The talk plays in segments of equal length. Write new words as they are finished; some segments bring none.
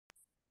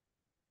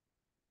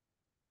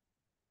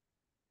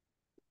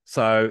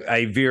So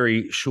a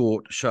very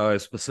short show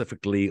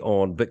specifically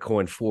on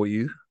Bitcoin for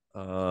you.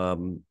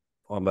 I'm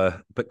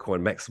a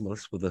Bitcoin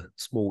maximalist with a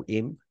small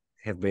m,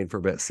 have been for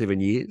about 7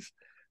 years.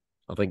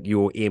 I think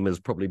your M is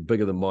probably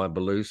bigger than mine,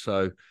 Baloo.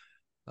 So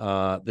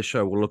the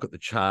show will look at the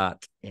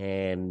chart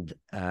and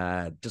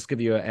just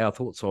give you our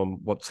thoughts on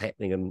what's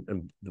happening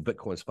in the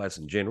Bitcoin space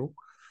in general.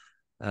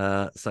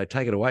 So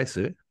take it away,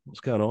 sir. What's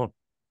going on?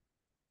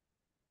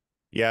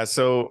 Yeah,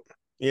 so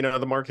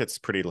the market's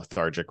pretty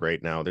lethargic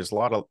right now. There's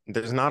not a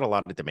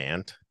lot of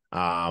demand.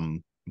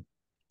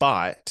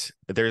 But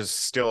there's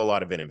still a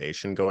lot of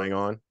innovation going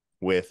on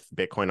with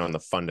Bitcoin on the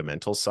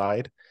fundamental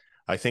side.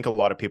 I think a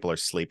lot of people are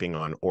sleeping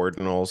on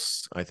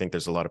ordinals. I think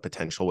there's a lot of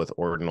potential with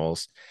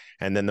ordinals.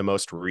 And then the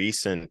most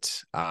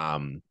recent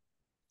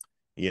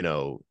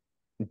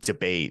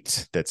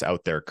debate that's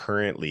out there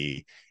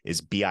currently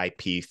is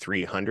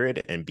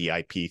BIP-300 and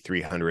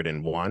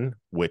BIP-301,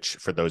 which,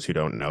 for those who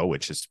don't know,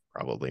 which is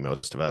probably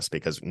most of us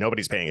because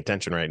nobody's paying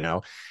attention right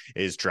now,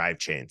 is drive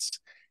chains.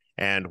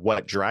 And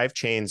what drive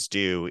chains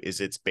do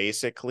is it's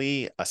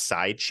basically a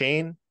side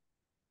chain,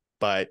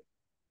 but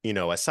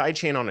a side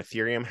chain on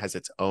Ethereum has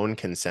its own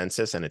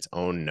consensus and its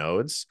own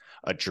nodes.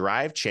 A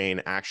drive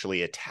chain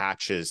actually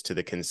attaches to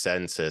the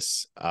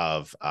consensus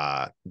of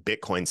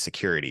Bitcoin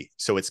security.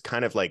 So it's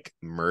kind of like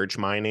merge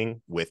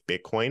mining with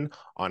Bitcoin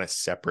on a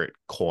separate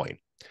coin.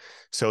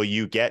 So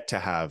you get to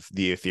have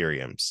the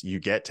Ethereums, you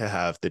get to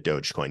have the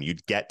Dogecoin, you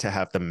get to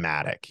have the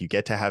Matic, you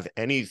get to have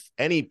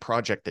any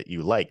project that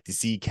you like,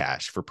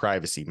 Zcash for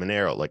privacy,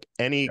 Monero, like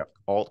any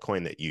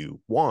altcoin that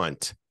you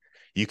want,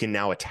 you can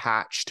now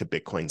attach to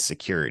Bitcoin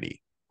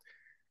security.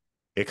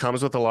 It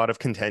comes with a lot of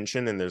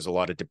contention and there's a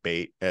lot of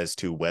debate as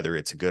to whether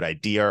it's a good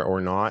idea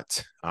or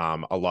not.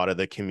 A lot of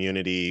the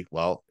community,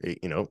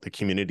 the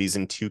community's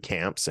in two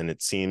camps, and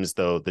it seems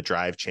though the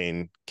drive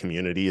chain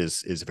community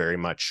is very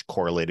much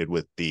correlated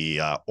with the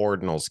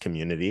ordinals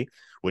community,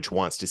 which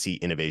wants to see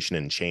innovation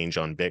and change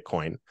on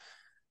Bitcoin.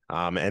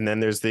 And then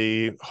there's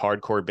the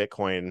hardcore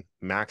Bitcoin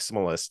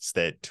maximalists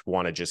that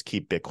want to just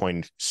keep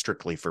Bitcoin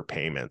strictly for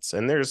payments.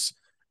 And there's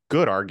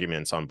good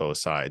arguments on both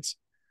sides.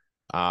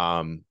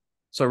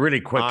 So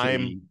really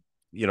quickly,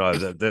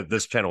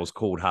 this channel is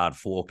called Hard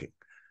Forking.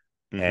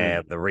 Mm-hmm.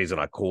 And the reason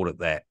I called it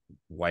that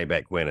way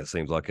back when, it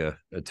seems like an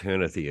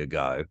eternity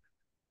ago,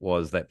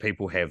 was that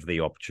people have the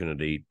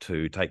opportunity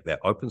to take that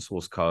open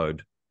source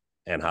code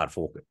and hard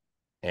fork it.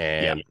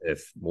 And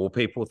if more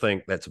people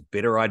think that's a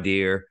better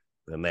idea,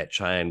 then that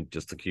chain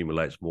just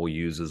accumulates more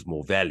users,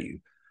 more value.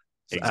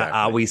 Exactly.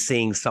 Are we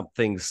seeing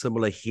something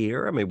similar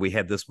here? I mean, we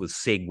had this with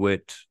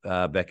SegWit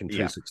back in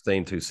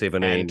 2016,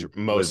 2017. And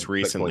most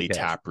recently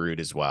Taproot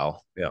as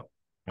well. Yeah.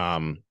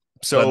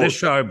 So this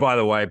show, by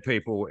the way,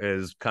 people,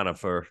 is kind of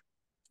for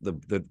the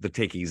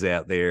techies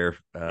out there.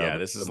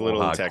 This is a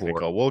little hardcore.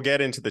 Technical. We'll get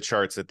into the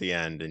charts at the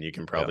end, and you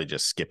can probably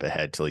just skip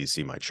ahead till you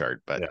see my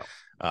chart. But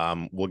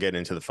we'll get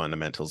into the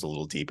fundamentals a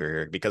little deeper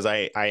here because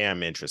I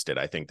am interested.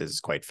 I think this is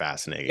quite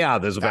fascinating. Yeah,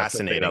 there's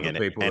fascinating, other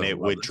people and it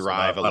would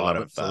drive a lot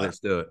of. So let's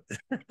do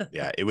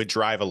it. It would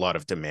drive a lot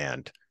of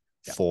demand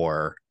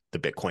for the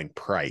Bitcoin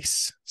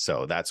price.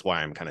 So that's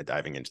why I'm kind of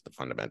diving into the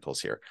fundamentals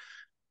here.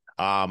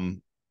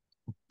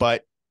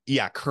 But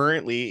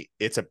currently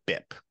it's a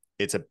BIP.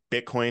 It's a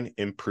Bitcoin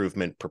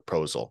improvement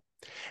proposal.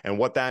 And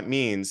what that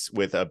means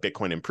with a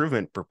Bitcoin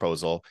improvement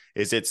proposal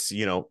is it's,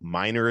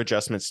 minor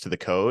adjustments to the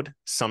code.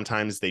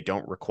 Sometimes they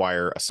don't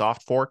require a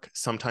soft fork.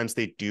 Sometimes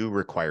they do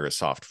require a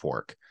soft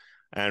fork.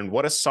 And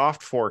what a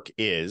soft fork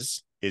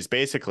is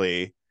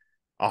basically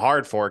a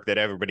hard fork that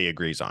everybody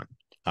agrees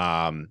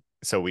on.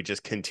 So we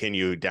just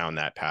continue down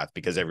that path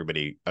because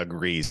everybody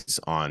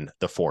agrees on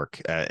the fork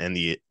and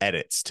the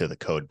edits to the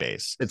code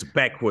base. It's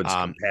backwards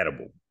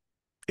compatible.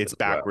 It's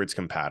backwards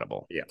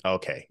compatible. Yeah.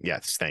 Okay.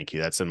 Yes. Thank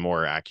you. That's a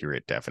more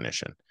accurate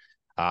definition.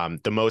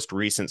 The most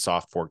recent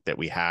soft fork that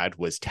we had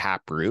was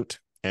Taproot.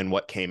 And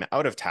what came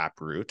out of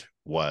Taproot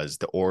was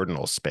the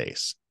ordinal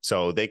space.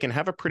 So they can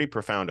have a pretty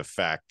profound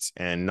effect,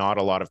 and not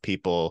a lot of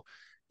people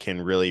can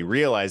really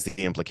realize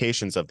the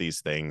implications of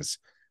these things.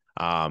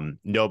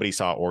 Nobody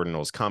saw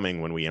ordinals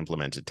coming when we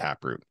implemented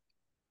Taproot.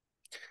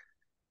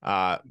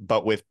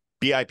 But with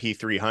BIP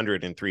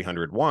 300 and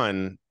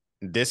 301,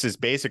 this is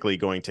basically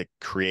going to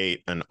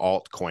create an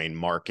altcoin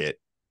market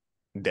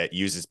that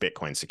uses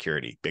Bitcoin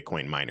security,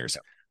 Bitcoin miners.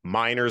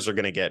 Miners are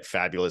going to get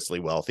fabulously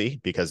wealthy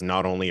because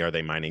not only are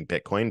they mining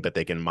Bitcoin, but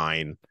they can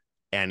mine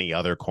any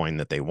other coin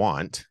that they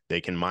want.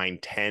 They can mine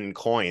 10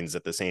 coins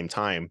at the same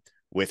time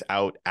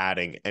without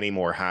adding any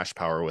more hash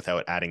power,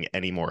 without adding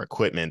any more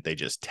equipment. They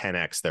just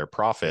 10x their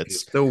profits.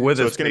 Still with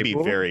so it's going to be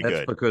very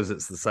good. Because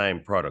it's the same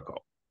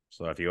protocol.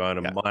 So if you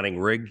own a mining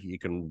rig, you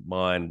can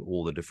mine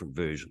all the different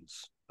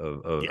versions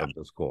of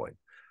this coin.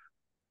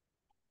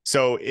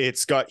 So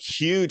it's got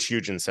huge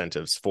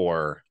incentives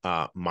for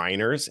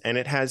miners, and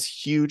it has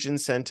huge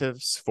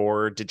incentives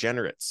for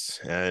degenerates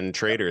and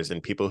traders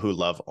and people who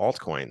love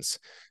altcoins.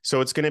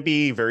 So it's going to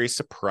be very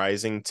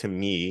surprising to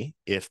me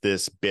if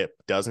this BIP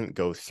doesn't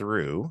go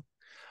through.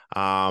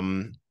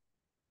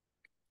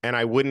 And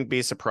I wouldn't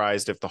be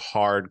surprised if the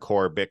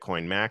hardcore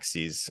Bitcoin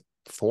maxis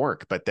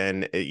fork, but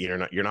then you're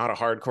not a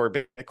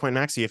hardcore Bitcoin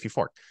maxi if you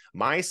fork.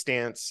 My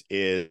stance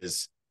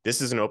is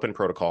this is an open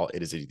protocol.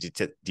 It is a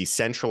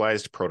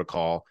decentralized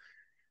protocol.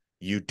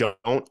 You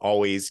don't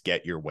always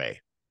get your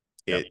way.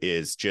 Yep. It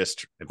is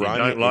just if run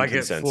you don't in like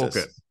consensus. it, fork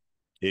it.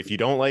 If you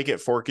don't like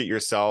it, fork it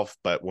yourself.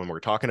 But when we're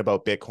talking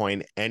about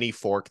Bitcoin, any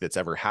fork that's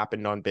ever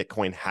happened on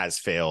Bitcoin has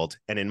failed,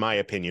 and in my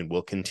opinion,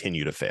 will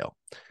continue to fail.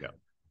 Yeah.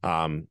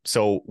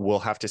 So we'll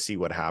have to see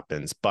what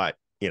happens. But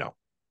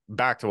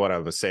back to what I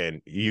was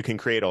saying, you can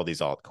create all these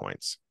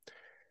altcoins.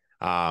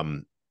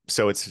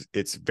 So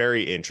it's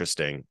very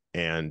interesting,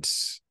 and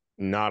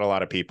not a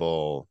lot of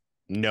people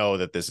know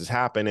that this is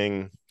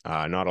happening.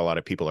 Not a lot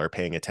of people are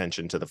paying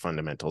attention to the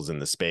fundamentals in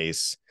the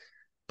space,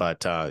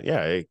 but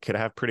yeah, it could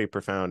have pretty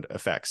profound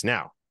effects.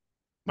 Now,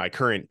 my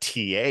current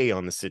TA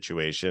on the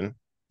situation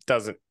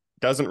doesn't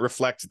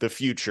reflect the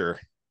future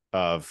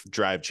of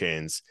drive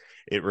chains.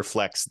 It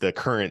reflects the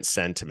current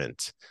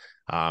sentiment.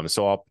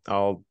 So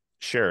I'll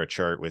share a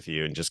chart with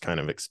you and just kind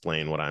of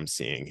explain what I'm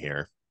seeing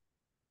here.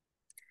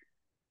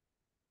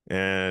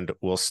 And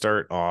we'll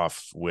start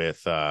off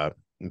with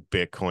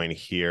Bitcoin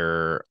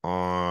here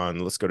on,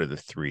 let's go to the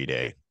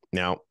 3-day.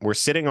 Now, we're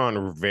sitting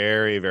on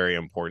very, very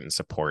important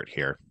support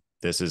here.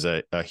 This is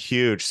a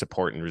huge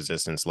support and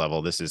resistance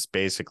level. This is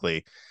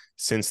basically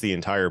since the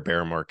entire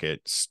bear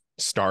market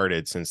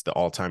started, since the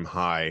all-time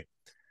high,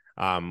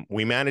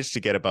 we managed to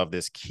get above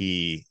this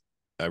key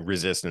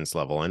resistance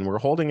level, and we're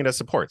holding it as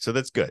support. So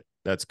that's good.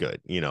 That's good.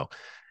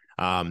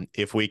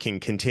 If we can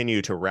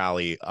continue to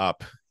rally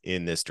up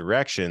in this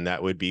direction,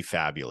 that would be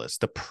fabulous.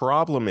 The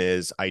problem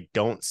is I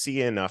don't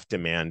see enough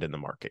demand in the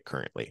market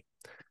currently.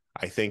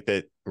 I think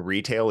that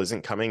retail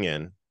isn't coming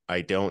in.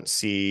 I don't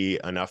see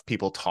enough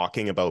people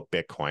talking about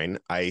Bitcoin.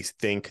 I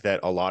think that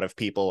a lot of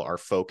people are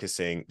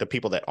focusing, the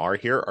people that are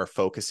here are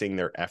focusing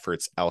their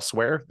efforts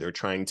elsewhere. They're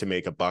trying to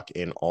make a buck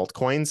in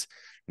altcoins.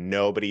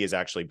 Nobody is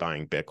actually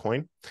buying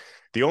Bitcoin.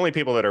 The only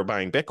people that are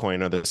buying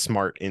Bitcoin are the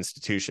smart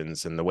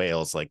institutions and the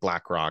whales like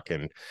BlackRock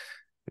and,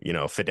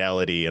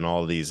 Fidelity and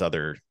all these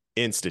other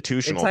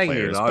institutional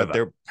players, but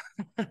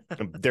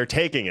they're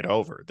taking it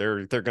over.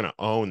 They're going to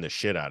own the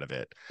shit out of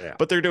it,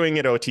 but they're doing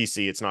it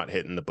OTC. It's not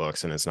hitting the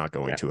books, and it's not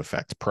going to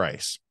affect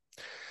price.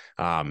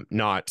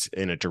 Not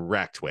in a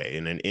direct way.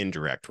 In an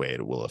indirect way,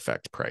 it will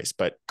affect price.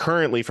 But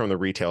currently, from the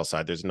retail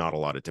side, there's not a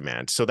lot of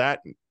demand. So that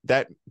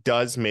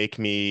does make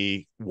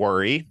me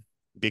worry,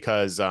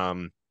 because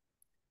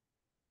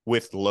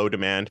with low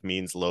demand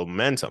means low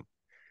momentum.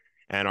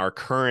 And our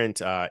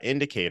current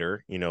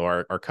indicator,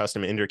 our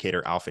custom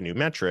indicator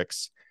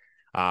alphanumetrics,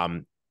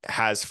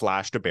 has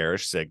flashed a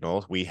bearish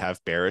signal. We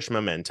have bearish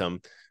momentum.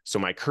 So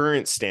my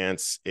current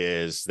stance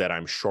is that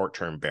I'm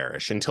short-term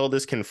bearish. Until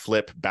this can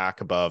flip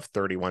back above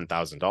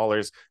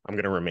 $31,000, I'm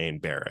going to remain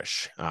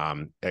bearish,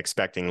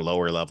 expecting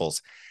lower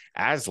levels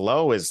as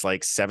low as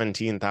like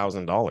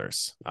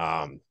 $17,000.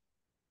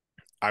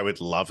 I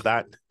would love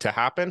that to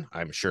happen.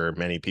 I'm sure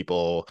many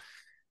people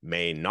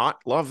may not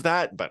love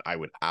that, but I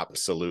would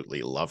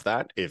absolutely love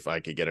that if I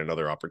could get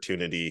another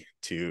opportunity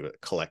to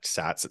collect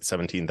sats at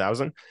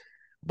 17,000.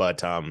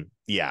 But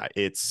yeah,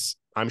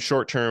 I'm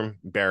short-term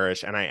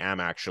bearish, and I am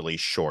actually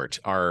short.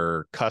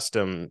 Our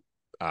custom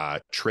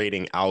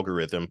trading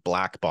algorithm,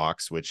 Black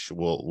Box, which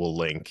we'll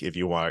link if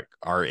you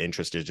are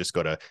interested, just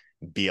go to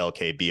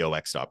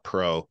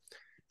blkbox.pro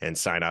and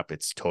sign up.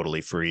 It's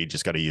totally free.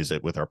 Just got to use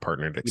it with our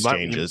partnered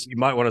exchanges. You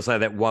might want to say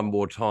that one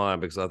more time,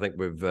 because I think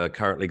we've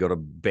currently got a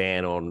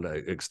ban on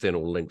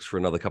external links for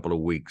another couple of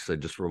weeks. So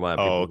just remind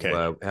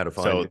people how to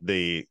find it. So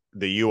the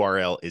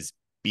URL is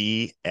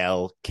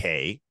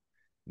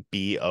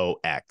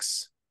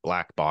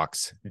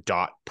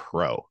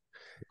blackbox.pro.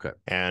 Okay.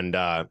 And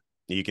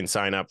you can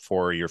sign up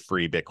for your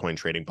free Bitcoin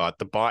trading bot.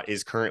 The bot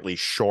is currently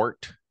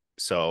short,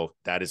 so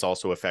that is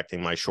also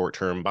affecting my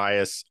short-term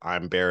bias.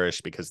 I'm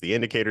bearish because the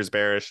indicator is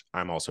bearish.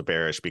 I'm also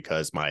bearish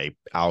because my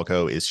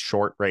algo is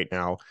short right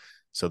now.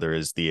 So there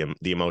is the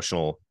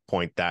emotional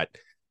point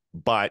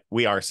but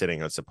we are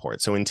sitting on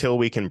support. So until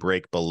we can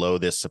break below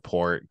this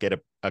support, get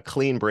a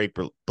clean break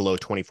below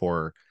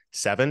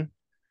 24/7,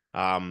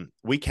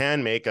 we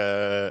can make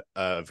a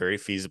very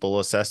feasible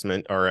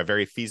assessment, or a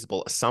very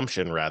feasible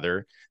assumption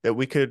rather, that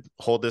we could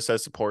hold this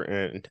as support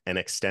and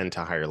extend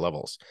to higher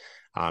levels.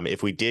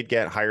 If we did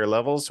get higher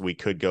levels, we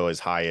could go as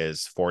high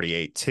as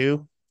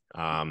 48.2.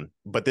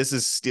 But this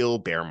is still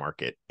bear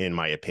market, in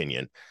my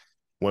opinion.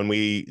 When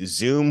we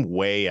zoom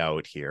way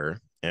out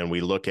here and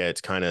we look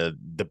at kind of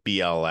the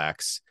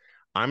BLX,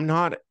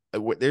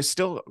 there's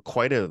still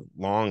quite a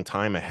long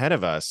time ahead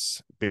of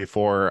us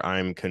before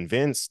I'm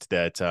convinced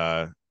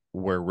that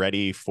we're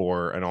ready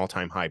for an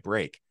all-time high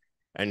break.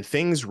 And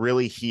things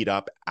really heat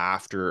up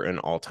after an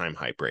all-time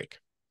high break.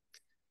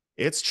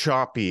 It's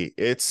choppy.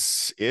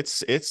 It's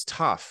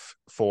tough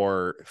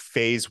for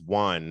phase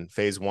one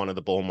of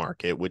the bull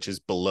market, which is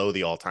below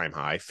the all-time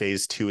high.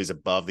 Phase two is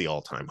above the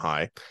all-time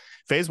high.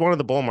 Phase one of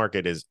the bull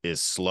market is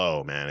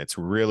slow, man. It's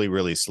really,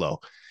 really slow.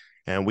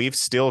 And we've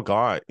still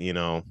got,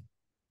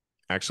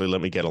 actually,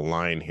 let me get a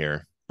line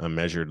here. a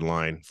measured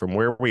line from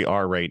where we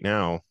are right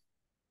now.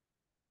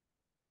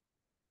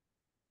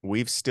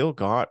 We've still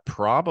got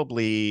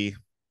probably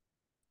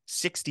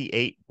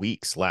 68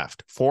 weeks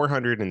left,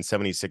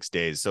 476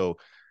 days. So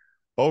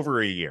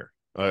over a year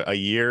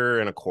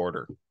and a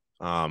quarter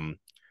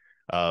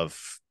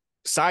of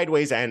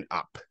sideways and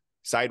up.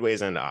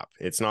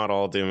 It's not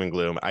all doom and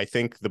gloom. I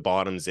think the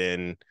bottom's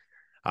in.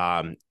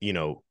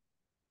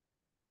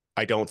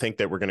 I don't think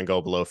that we're going to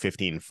go below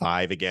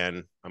 15.5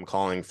 again. I'm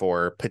calling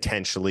for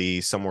potentially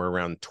somewhere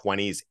around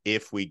 20s.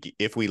 If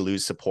we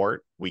lose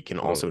support, we can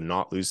also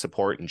not lose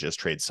support and just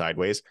trade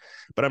sideways.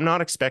 But I'm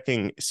not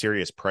expecting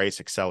serious price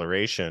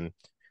acceleration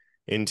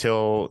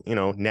until,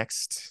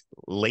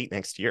 late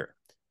next year.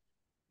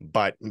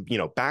 But,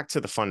 back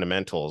to the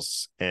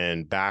fundamentals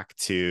and back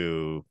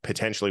to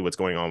potentially what's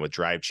going on with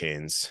drive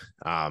chains.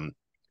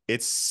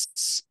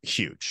 It's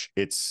huge.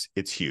 It's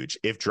huge.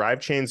 If drive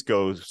chains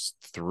goes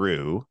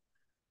through,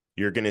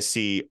 you're going to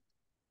see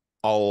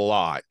a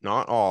lot,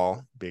 not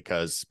all,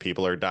 because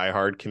people are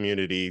diehard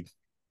community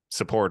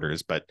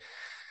supporters, but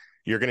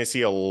you're going to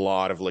see a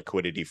lot of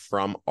liquidity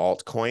from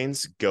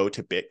altcoins go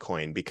to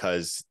Bitcoin,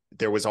 because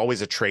there was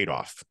always a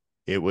trade-off.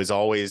 It was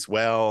always,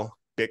 well,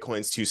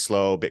 Bitcoin's too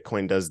slow.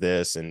 Bitcoin does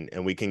this, and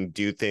we can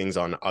do things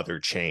on other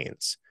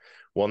chains.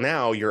 Well,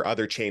 now your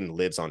other chain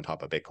lives on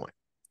top of Bitcoin.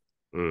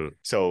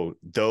 So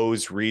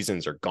those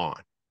reasons are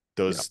gone.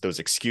 Those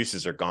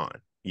excuses are gone.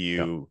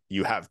 You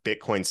have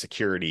Bitcoin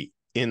security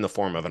in the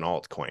form of an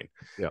altcoin.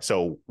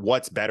 So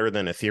what's better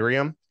than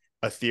Ethereum?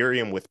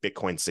 Ethereum with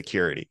Bitcoin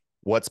security.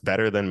 What's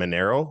better than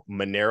Monero?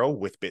 Monero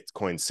with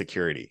Bitcoin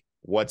security.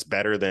 What's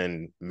better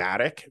than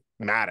Matic?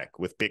 Matic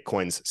with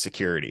Bitcoin's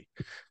security.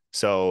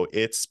 So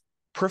it's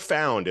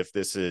profound if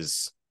this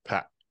is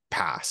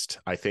passed.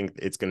 I think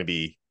it's going to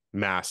be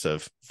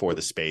massive for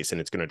the space, and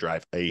it's going to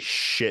drive a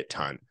shit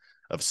ton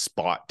of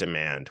spot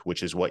demand,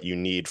 which is what you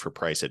need for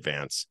price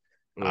advance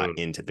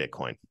into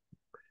Bitcoin.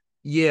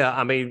 Yeah,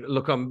 I mean,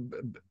 look, I'm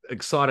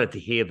excited to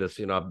hear this.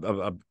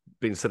 I've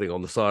been sitting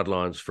on the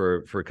sidelines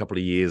for a couple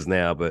of years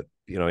now, but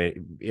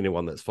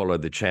anyone that's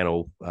followed the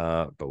channel,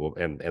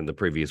 and the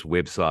previous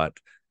website,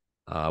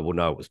 will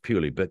know it was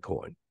purely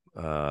Bitcoin.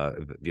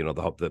 The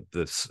hope that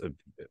this,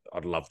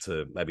 I'd love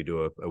to maybe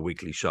do a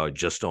weekly show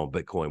just on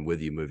Bitcoin with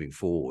you moving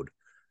forward.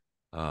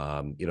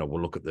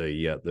 We'll look at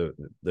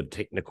the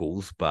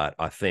technicals, but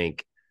I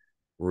think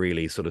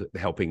really sort of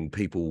helping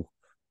people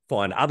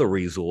find other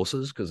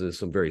resources, because there's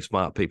some very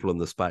smart people in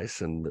the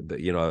space, and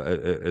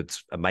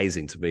it's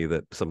amazing to me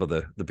that some of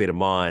the better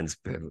minds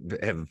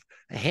have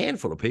a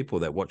handful of people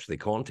that watch their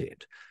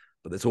content,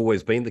 but that's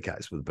always been the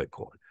case with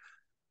Bitcoin.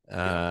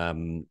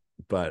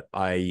 But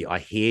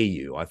I hear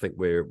you. I think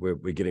we're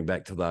getting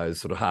back to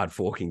those sort of hard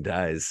forking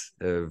days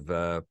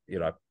of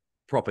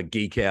proper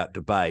geek out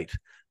debate.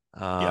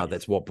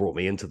 That's what brought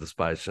me into the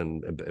space,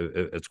 and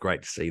it's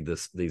great to see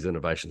these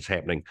innovations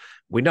happening.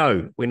 We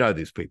know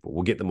these people.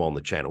 We'll get them on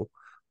the channel.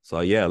 So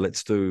yeah,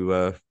 let's do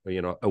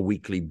a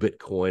weekly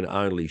Bitcoin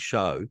only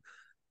show.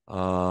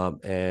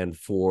 And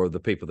for the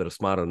people that are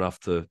smart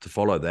enough to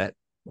follow that,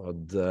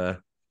 I'd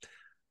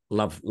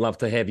love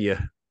to have you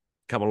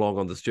come along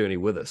on this journey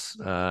with us.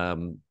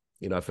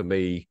 For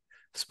me,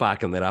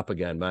 sparking that up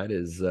again, mate,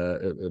 is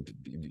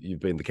you've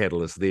been the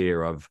catalyst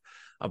there.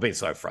 I've been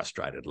so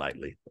frustrated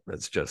lately.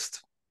 It's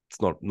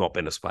not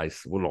been a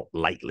space. Well, not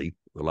lately.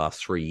 The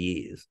last 3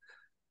 years,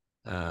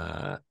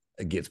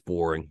 it gets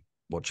boring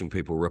watching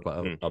people rip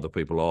other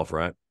people off,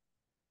 right?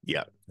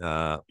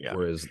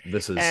 Whereas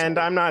this is, and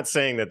I'm not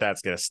saying that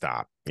that's going to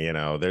stop.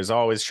 There's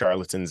always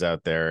charlatans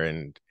out there,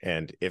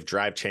 and if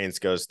drive chains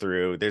goes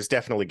through, there's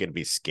definitely going to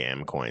be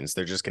scam coins.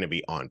 They're just going to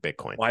be on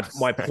Bitcoin.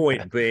 My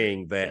point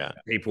being that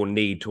people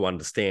need to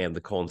understand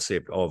the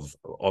concept of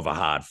a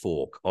hard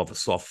fork, of a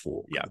soft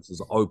fork. This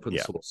is open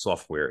source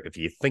software. If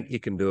you think you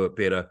can do it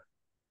better,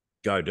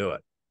 go do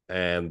it.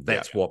 And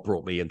that's what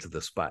brought me into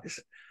the space.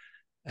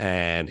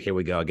 And here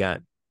we go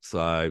again.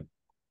 So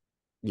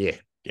yeah.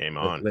 Game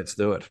on. Let's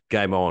do it.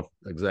 Game on.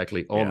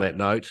 Exactly. On that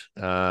note,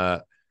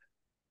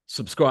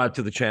 subscribe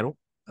to the channel.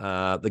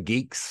 The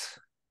geeks,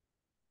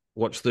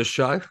 watch this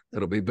show.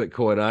 It'll be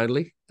Bitcoin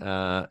only,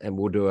 and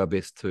we'll do our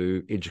best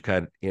to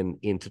educate and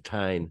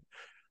entertain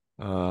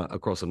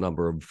across a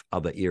number of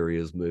other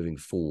areas moving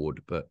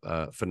forward. But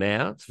for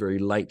now, it's very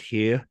late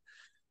here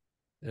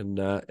in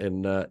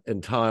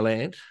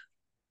Thailand,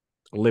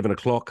 11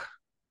 o'clock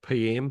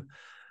p.m.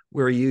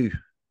 Where are you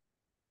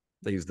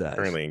these days?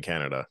 Currently in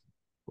Canada.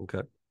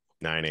 Okay.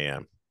 9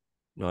 a.m.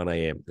 9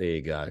 a.m. There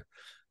you go.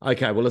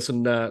 Okay. Well,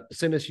 listen,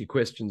 send us your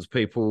questions,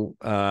 people.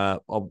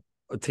 I'll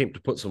attempt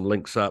to put some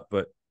links up,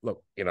 but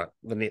look, the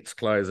net's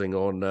closing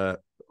on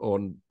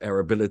our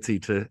ability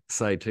to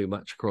say too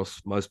much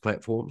across most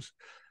platforms,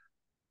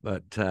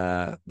 but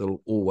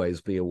there'll always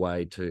be a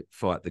way to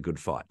fight the good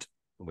fight.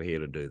 And we're here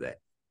to do that.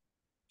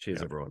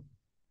 Cheers, everyone.